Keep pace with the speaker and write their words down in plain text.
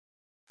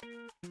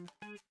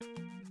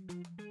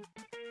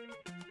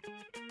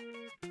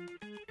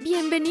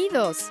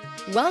Bienvenidos!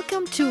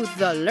 Welcome to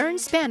the Learn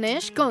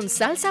Spanish con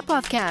Salsa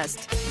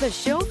podcast, the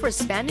show for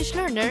Spanish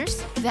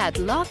learners that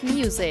love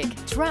music,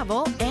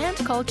 travel, and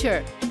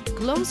culture.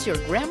 Close your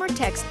grammar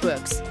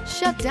textbooks,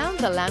 shut down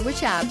the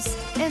language apps,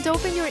 and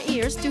open your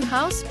ears to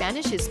how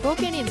Spanish is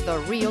spoken in the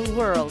real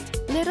world.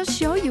 Let us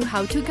show you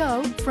how to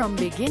go from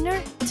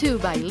beginner to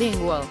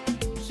bilingual.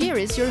 Here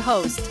is your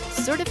host,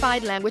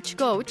 certified language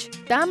coach,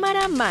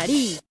 Tamara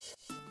Marie.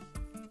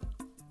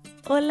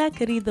 Hola,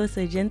 queridos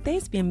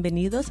oyentes.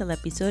 Bienvenidos al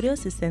episodio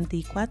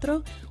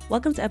 64.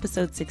 Welcome to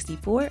episode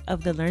 64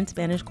 of the Learn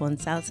Spanish con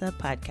Salsa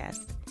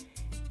podcast.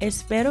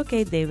 Espero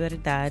que de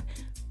verdad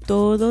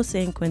todos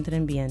se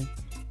encuentren bien.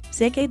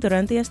 Sé que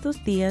durante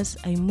estos días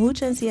hay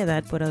mucha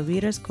ansiedad por el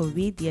virus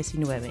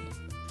COVID-19.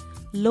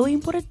 Lo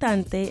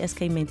importante es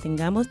que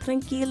mantengamos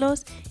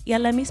tranquilos y a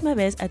la misma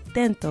vez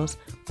atentos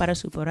para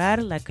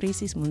superar la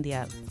crisis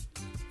mundial.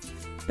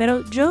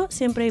 Pero yo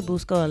siempre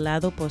busco el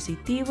lado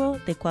positivo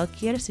de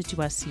cualquier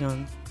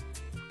situación.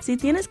 Si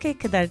tienes que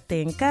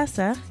quedarte en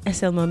casa,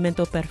 es el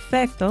momento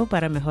perfecto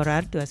para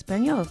mejorar tu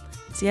español.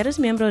 Si eres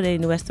miembro de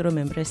nuestra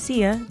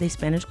membresía de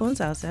Spanish con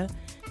Salsa,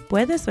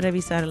 puedes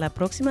revisar la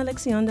próxima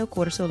lección del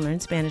curso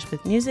Learn Spanish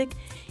with Music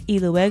y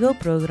luego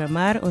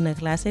programar una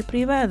clase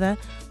privada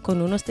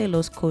con unos de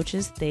los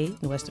coaches de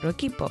nuestro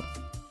equipo.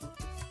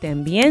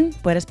 También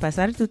puedes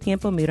pasar tu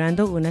tiempo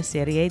mirando una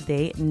serie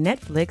de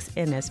Netflix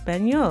en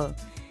español.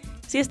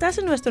 Si estás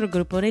en nuestro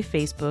grupo de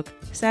Facebook,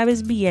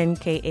 sabes bien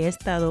que he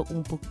estado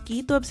un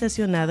poquito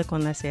obsesionada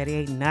con la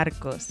serie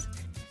Narcos.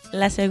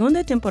 La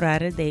segunda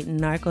temporada de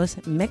Narcos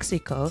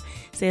México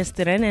se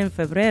estrena en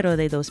febrero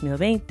de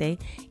 2020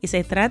 y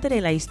se trata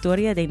de la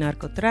historia de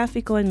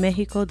narcotráfico en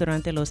México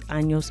durante los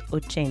años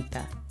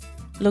 80.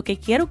 Lo que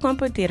quiero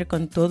compartir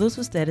con todos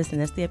ustedes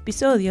en este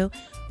episodio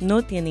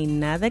no tiene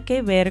nada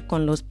que ver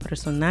con los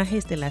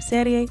personajes de la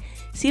serie,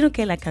 sino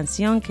que la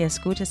canción que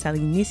escuchas al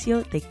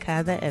inicio de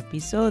cada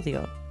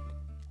episodio.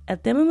 El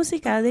tema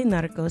musical de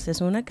Narcos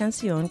es una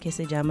canción que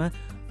se llama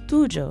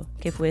Tuyo,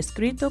 que fue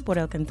escrito por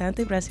el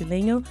cantante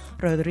brasileño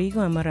Rodrigo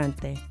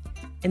Amarante.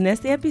 En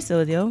este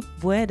episodio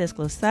voy a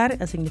desglosar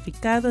el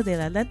significado de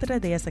la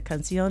letra de esa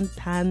canción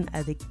tan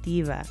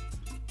adictiva.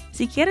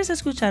 Si quieres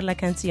escuchar la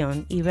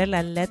canción y ver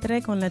la letra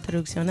con la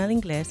traducción al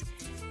inglés,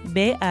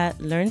 ve a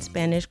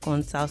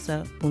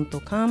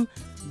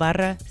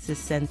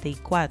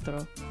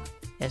learnspanishconsalsa.com/64.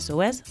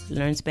 Eso es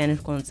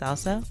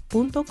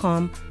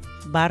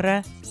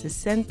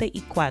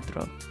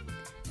learnspanishconsalsa.com/64.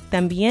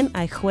 También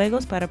hay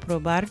juegos para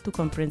probar tu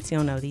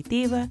comprensión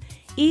auditiva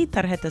y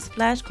tarjetas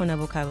flash con el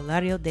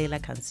vocabulario de la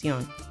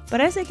canción.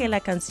 Parece que la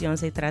canción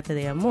se trata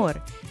de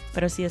amor,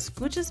 pero si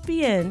escuchas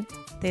bien,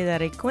 te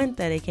daré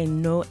cuenta de que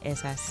no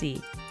es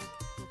así.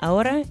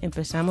 Ahora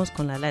empezamos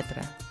con la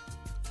letra.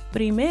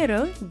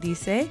 Primero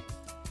dice,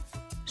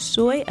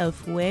 soy el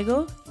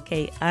fuego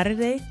que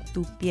arde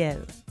tu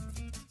piel.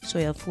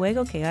 Soy el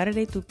fuego que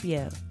arde tu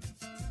piel.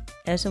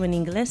 Eso en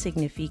inglés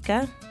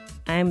significa,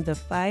 I'm the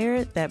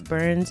fire that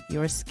burns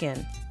your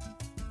skin.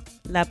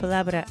 La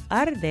palabra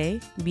arde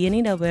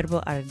viene del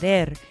verbo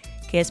arder,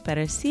 que es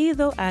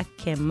parecido a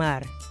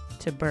quemar,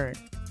 to burn.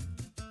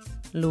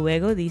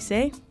 Luego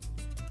dice,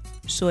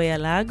 soy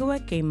el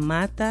agua que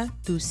mata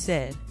tu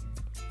sed.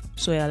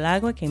 Soy el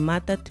agua que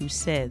mata tu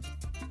sed.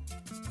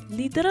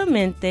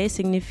 Literalmente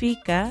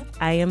significa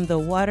I am the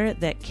water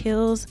that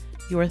kills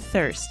your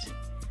thirst.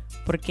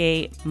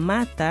 Porque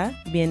mata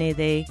viene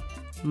de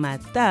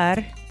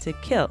matar, to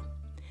kill.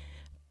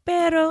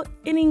 Pero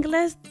en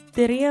inglés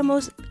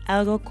diríamos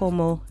algo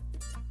como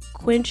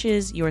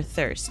quenches your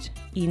thirst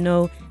y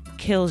no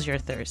kills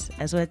your thirst.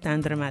 Eso es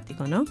tan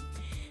dramático, ¿no?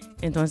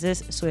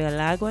 Entonces, soy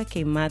el agua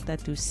que mata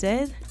tu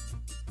sed.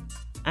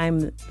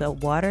 I'm the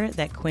water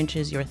that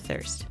quenches your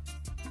thirst.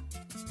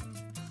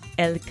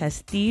 El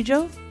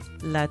castillo,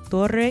 la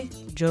torre,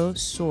 yo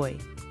soy.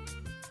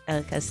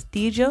 El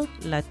castillo,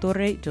 la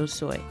torre, yo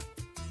soy.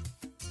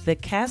 The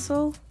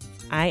castle,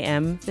 I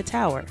am the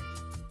tower.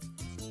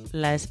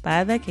 La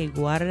espada que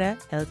guarda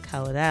el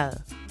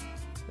caudal.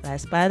 La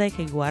espada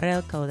que guarda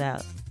el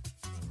caudal.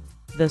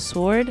 The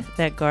sword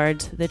that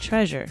guards the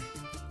treasure.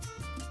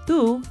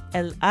 Tú,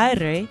 el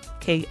aire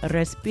que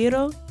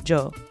respiro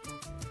yo.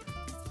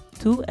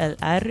 Tú, el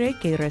aire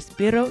que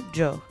respiro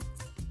yo.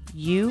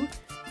 You,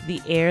 the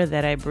air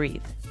that I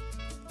breathe.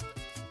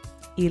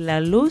 Y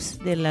la luz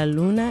de la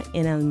luna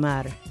en el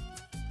mar.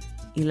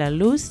 Y la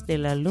luz de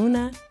la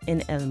luna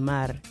en el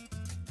mar.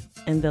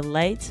 And the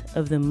light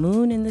of the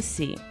moon in the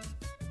sea.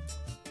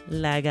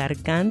 La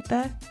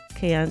garganta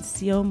que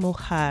ansio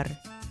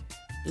mojar.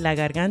 La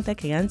garganta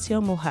que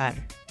ansio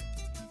mojar.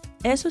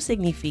 Eso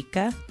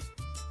significa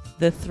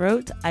the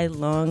throat I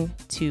long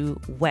to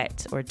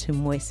wet or to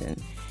moisten.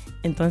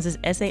 Entonces,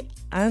 ese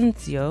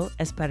ansio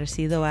es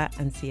parecido a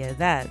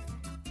ansiedad,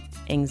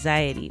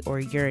 anxiety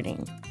or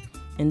yearning.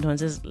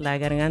 Entonces, la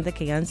garganta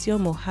que ansio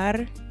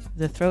mojar,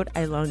 the throat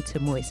I long to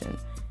moisten.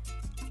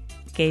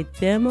 Que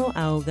temo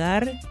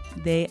ahogar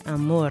de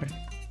amor.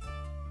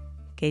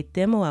 Que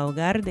temo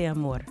ahogar de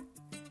amor.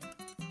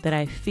 that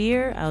I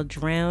fear I'll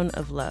drown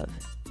of love.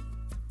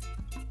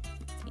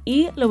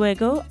 Y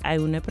luego hay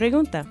una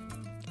pregunta.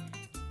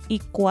 ¿Y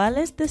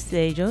cuáles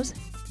deseos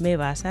me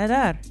vas a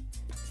dar?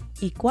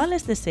 ¿Y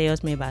cuáles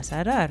deseos me vas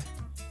a dar?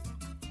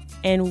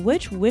 And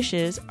which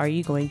wishes are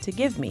you going to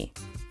give me?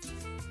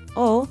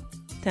 O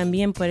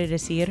también puede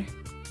decir,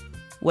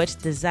 which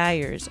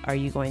desires are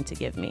you going to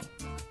give me?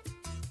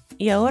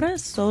 Y ahora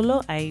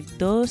solo hay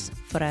 2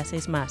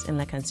 frases más en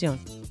la canción.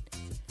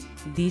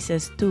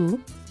 Dices tú,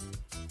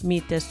 mi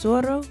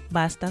tesoro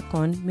basta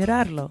con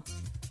mirarlo.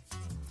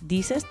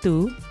 Dices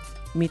tú,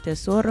 mi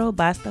tesoro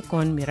basta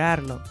con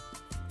mirarlo.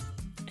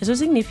 Eso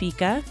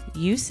significa,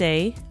 you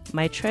say,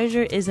 my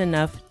treasure is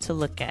enough to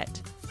look at.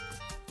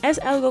 Es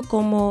algo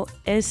como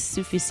es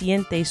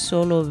suficiente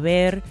solo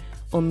ver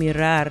o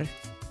mirar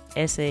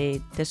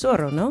ese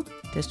tesoro, ¿no?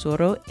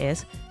 Tesoro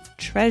es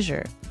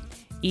treasure.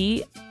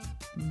 Y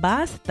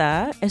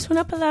basta es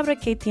una palabra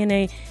que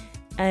tiene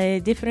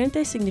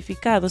diferentes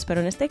significados,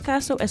 pero en este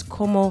caso es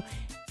como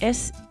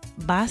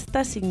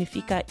basta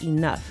significa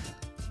enough.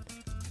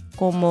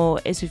 Como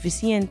es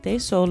suficiente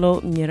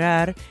solo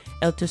mirar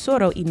el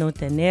tesoro y no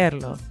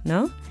tenerlo,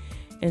 ¿no?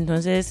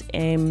 Entonces,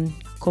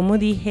 como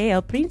dije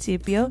al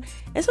principio,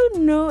 eso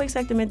no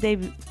exactamente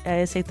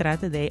se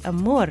trata de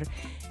amor.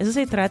 Eso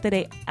se trata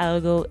de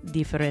algo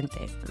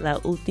diferente. La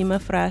última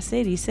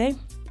frase dice,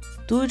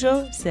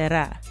 tuyo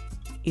será.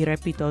 Y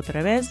repito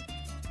otra vez,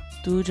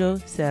 tuyo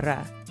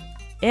será.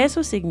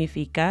 Eso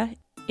significa,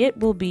 it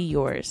will be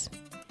yours.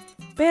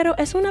 Pero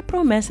es una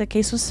promesa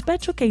que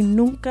sospecho que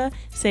nunca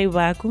se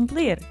va a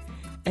cumplir.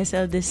 Es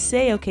el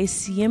deseo que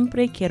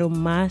siempre quiero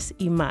más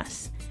y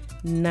más.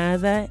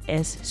 Nada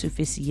es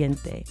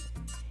suficiente.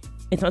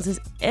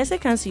 Entonces, esa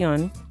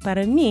canción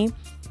para mí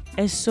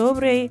es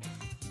sobre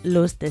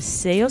los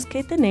deseos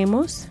que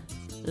tenemos,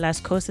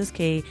 las cosas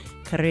que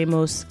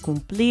queremos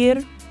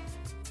cumplir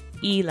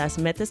y las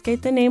metas que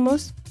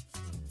tenemos.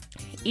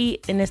 Y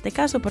en este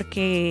caso,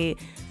 porque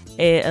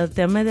el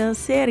tema de la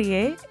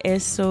serie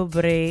es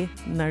sobre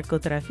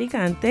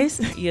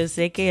narcotraficantes. Yo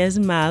sé que es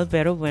mal,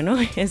 pero bueno,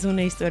 es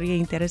una historia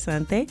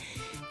interesante.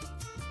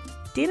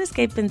 Tienes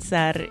que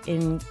pensar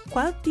en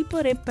cuál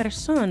tipo de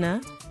persona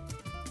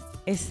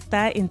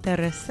está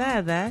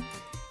interesada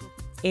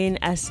en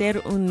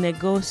hacer un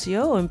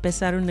negocio o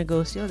empezar un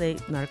negocio de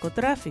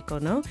narcotráfico,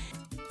 ¿no?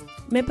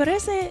 Me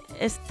parece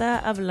está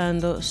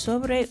hablando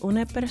sobre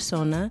una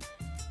persona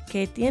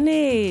que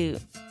tiene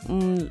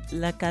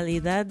la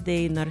calidad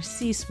de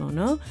narcisismo,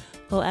 ¿no?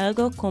 O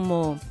algo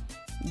como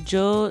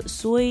yo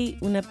soy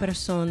una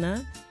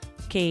persona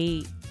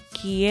que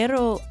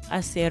quiero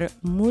hacer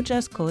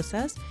muchas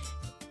cosas,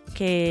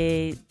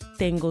 que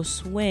tengo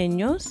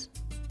sueños,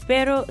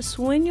 pero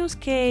sueños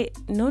que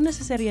no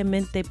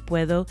necesariamente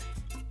puedo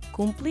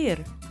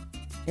cumplir.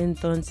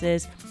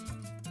 Entonces,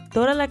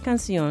 toda la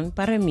canción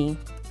para mí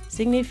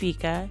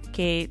significa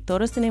que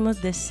todos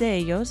tenemos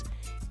deseos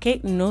que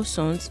no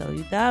son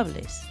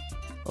saludables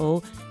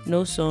o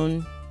no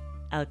son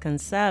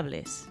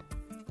alcanzables.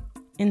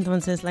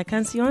 Entonces, la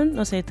canción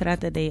no se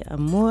trata de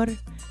amor,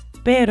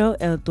 pero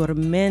el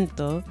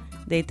tormento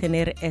de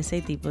tener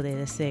ese tipo de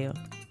deseo.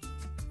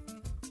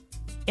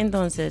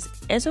 Entonces,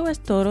 eso es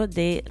todo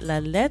de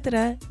la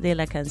letra de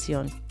la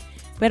canción.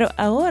 Pero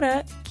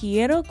ahora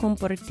quiero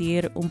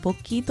compartir un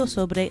poquito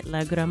sobre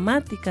la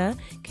gramática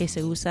que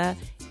se usa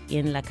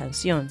en la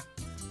canción.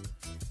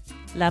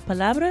 La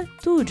palabra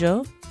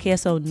tuyo, que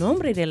es el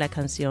nombre de la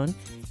canción,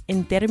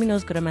 en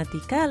términos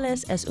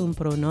gramaticales es un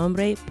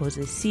pronombre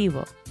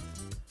posesivo.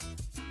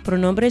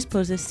 Pronombres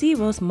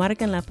posesivos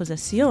marcan la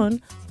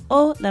posesión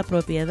o la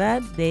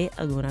propiedad de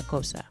alguna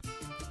cosa.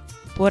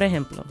 Por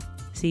ejemplo,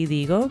 si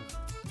digo,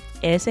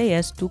 ese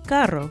es tu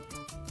carro,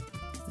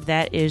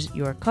 that is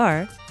your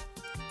car,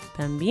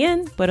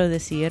 también puedo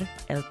decir,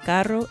 el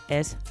carro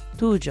es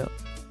tuyo,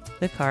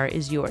 the car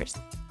is yours.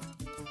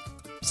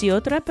 Si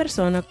otra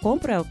persona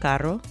compra el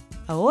carro,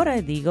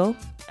 ahora digo,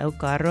 el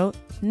carro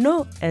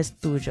no es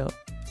tuyo,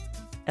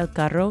 el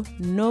carro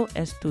no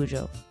es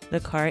tuyo,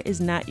 the car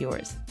is not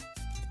yours.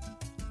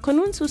 Con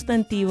un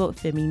sustantivo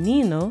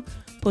femenino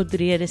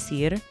podría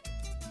decir,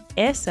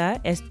 esa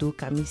es tu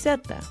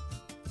camiseta.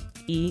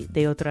 Y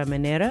de otra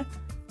manera,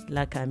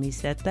 la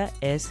camiseta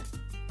es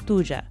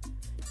tuya.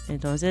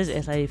 Entonces,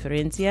 es la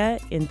diferencia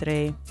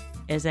entre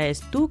esa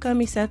es tu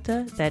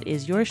camiseta, that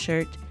is your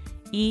shirt,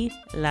 y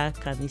la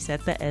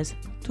camiseta es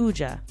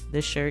tuya,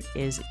 the shirt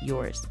is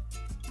yours.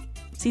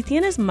 Si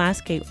tienes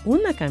más que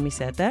una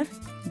camiseta,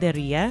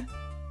 diría,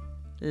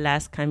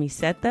 las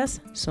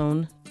camisetas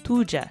son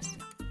tuyas.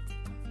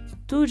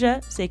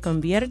 Tuya se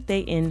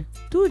convierte en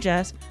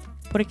tuyas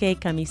porque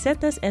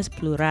camisetas es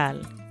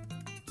plural.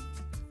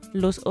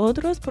 Los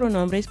otros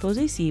pronombres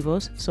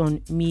posesivos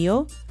son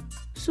mío,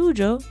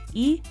 suyo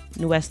y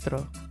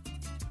nuestro.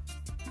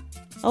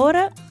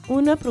 Ahora,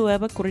 una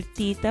prueba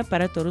cortita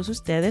para todos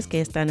ustedes que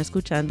están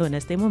escuchando en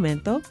este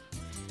momento.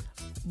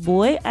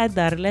 Voy a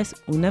darles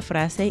una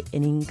frase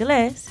en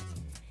inglés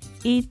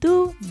y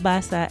tú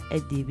vas a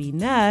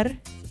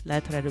adivinar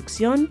la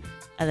traducción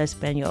al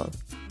español.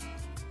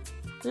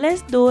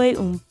 Les doy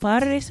un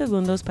par de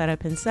segundos para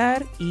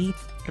pensar y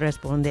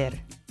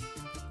responder.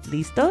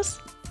 ¿Listos?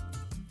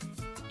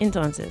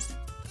 Entonces,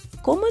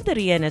 ¿cómo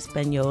diría en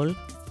español,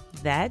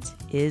 that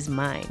is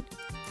mine?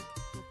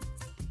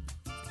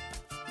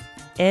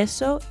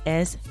 Eso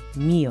es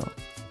mío.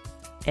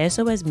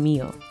 Eso es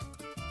mío.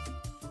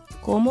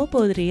 ¿Cómo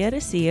podría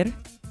decir,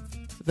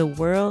 the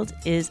world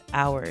is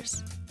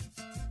ours?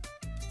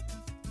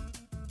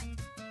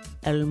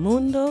 El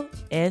mundo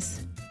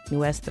es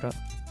nuestro.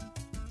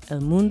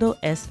 El mundo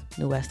es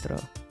nuestro.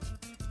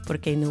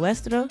 Porque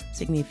nuestro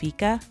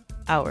significa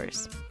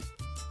ours.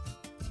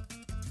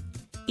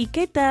 ¿Y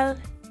qué tal?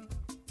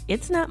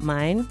 It's not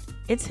mine,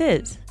 it's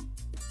his.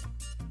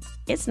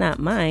 It's not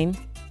mine,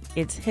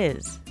 it's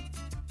his.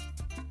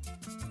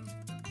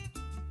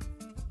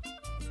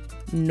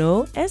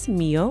 No es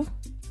mío,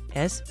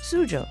 es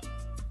suyo.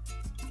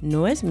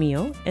 No es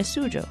mío, es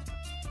suyo.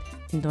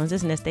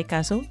 Entonces, en este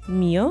caso,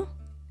 mío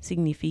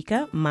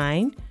significa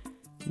mine.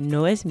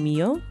 No es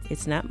mío,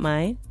 it's not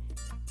mine.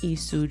 Y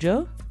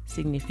suyo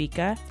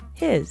significa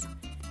his.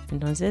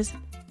 Entonces,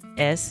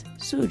 es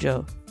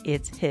suyo,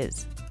 it's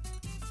his.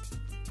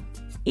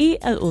 Y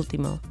el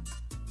último.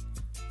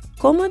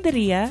 ¿Cómo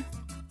diría,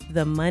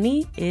 the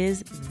money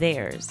is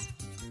theirs?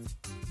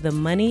 The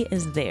money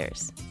is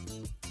theirs.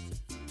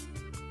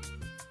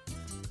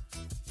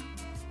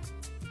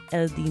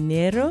 El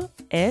dinero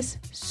es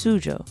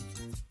suyo.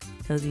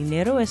 El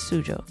dinero es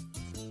suyo.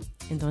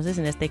 Entonces,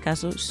 en este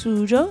caso,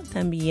 suyo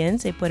también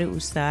se puede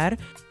usar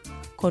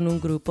con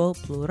un grupo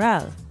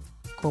plural,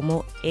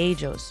 como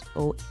ellos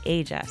o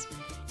ellas.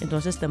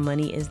 Entonces, the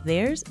money is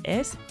theirs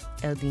es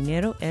el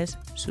dinero es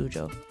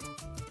suyo.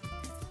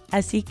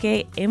 Así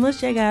que hemos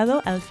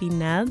llegado al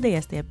final de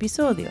este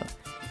episodio.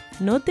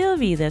 No te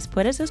olvides,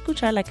 puedes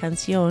escuchar la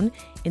canción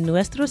en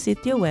nuestro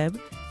sitio web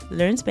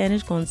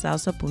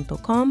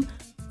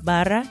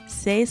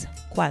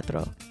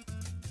learnspanishconsalsa.com/64.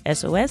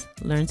 Eso es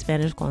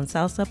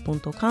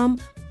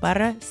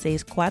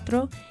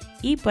learnspanishconsalsa.com/64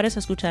 y puedes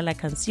escuchar la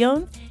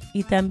canción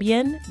y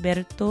también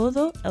ver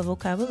todo el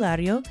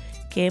vocabulario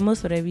que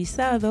hemos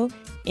revisado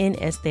en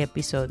este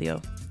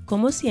episodio.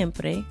 Como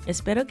siempre,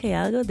 espero que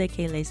algo de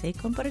que les he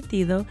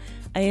compartido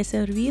haya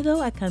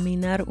servido a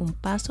caminar un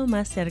paso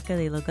más cerca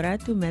de lograr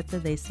tu meta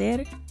de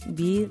ser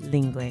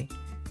bilingüe.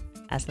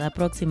 Hasta la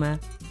próxima.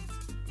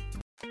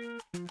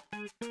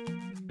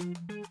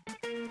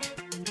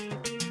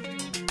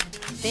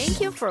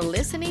 Thank you for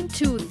listening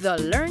to the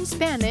Learn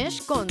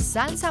Spanish con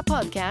Salsa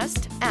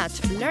podcast at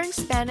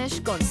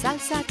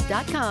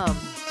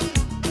learnspanishconsalsa.com.